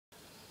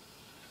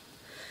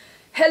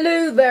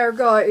Hello there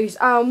guys,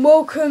 and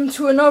welcome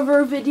to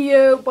another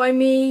video by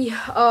me,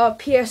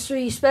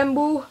 PS3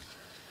 Spemble.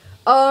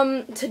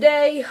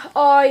 Today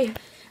I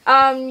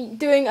am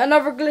doing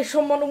another glitch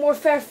on Modern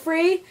Warfare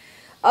 3.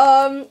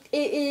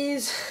 It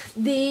is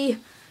the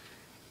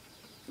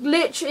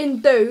glitch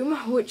in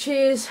Dome, which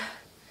is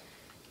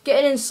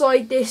getting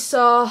inside this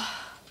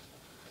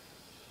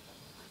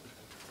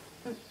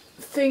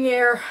thing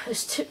here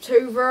that's tipped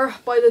over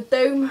by the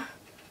dome.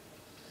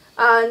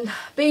 And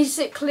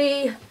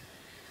basically,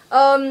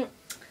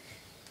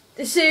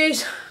 this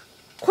is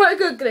quite a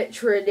good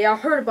glitch really. I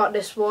heard about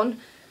this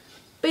one.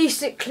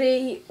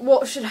 Basically,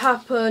 what should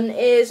happen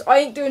is, I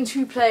ain't doing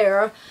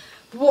 2-player,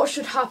 but what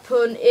should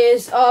happen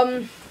is,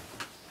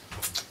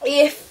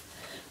 if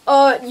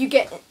you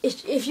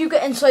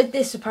get inside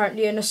this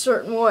apparently in a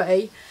certain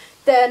way,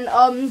 then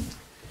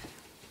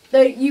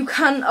you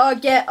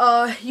can't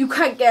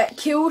get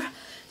killed.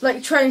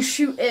 Like, try and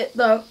shoot at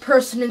the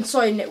person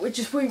inside it, which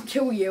just won't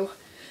kill you.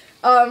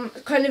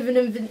 Kind of an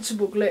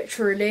invincible glitch,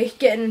 really,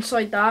 getting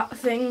inside that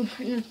thing.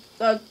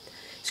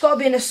 It's got to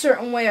be in a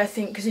certain way, I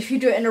think, because if you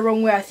do it in the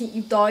wrong way, I think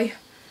you die.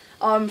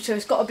 So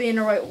it's got to be in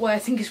the right way. I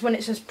think it's when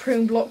it says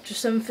prune blocked or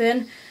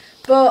something.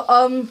 But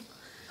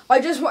I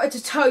just wanted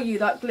to tell you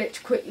that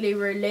glitch quickly,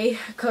 really,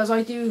 because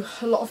I do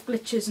a lot of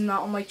glitches and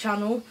that on my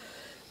channel.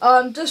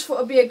 Just thought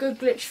it'd be a good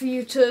glitch for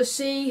you to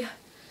see.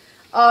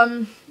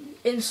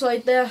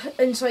 Inside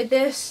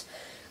this.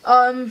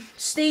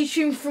 Stay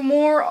tuned for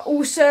more.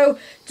 Also,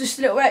 just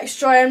a little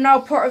extra, I am now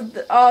part of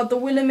the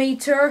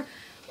Mw3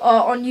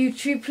 on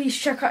YouTube. Please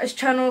check out his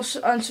channel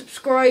and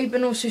subscribe,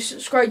 and also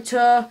subscribe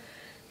to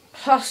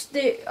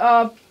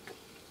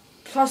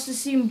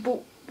Plasticine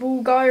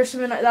Ball Guy or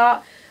something like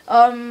that.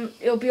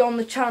 It'll be on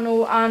the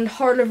channel, and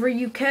Hardliver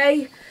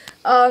UK,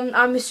 and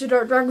Mr.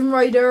 Dark Dragon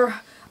Rider.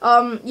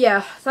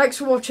 Yeah, thanks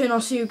for watching. I'll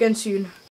see you again soon.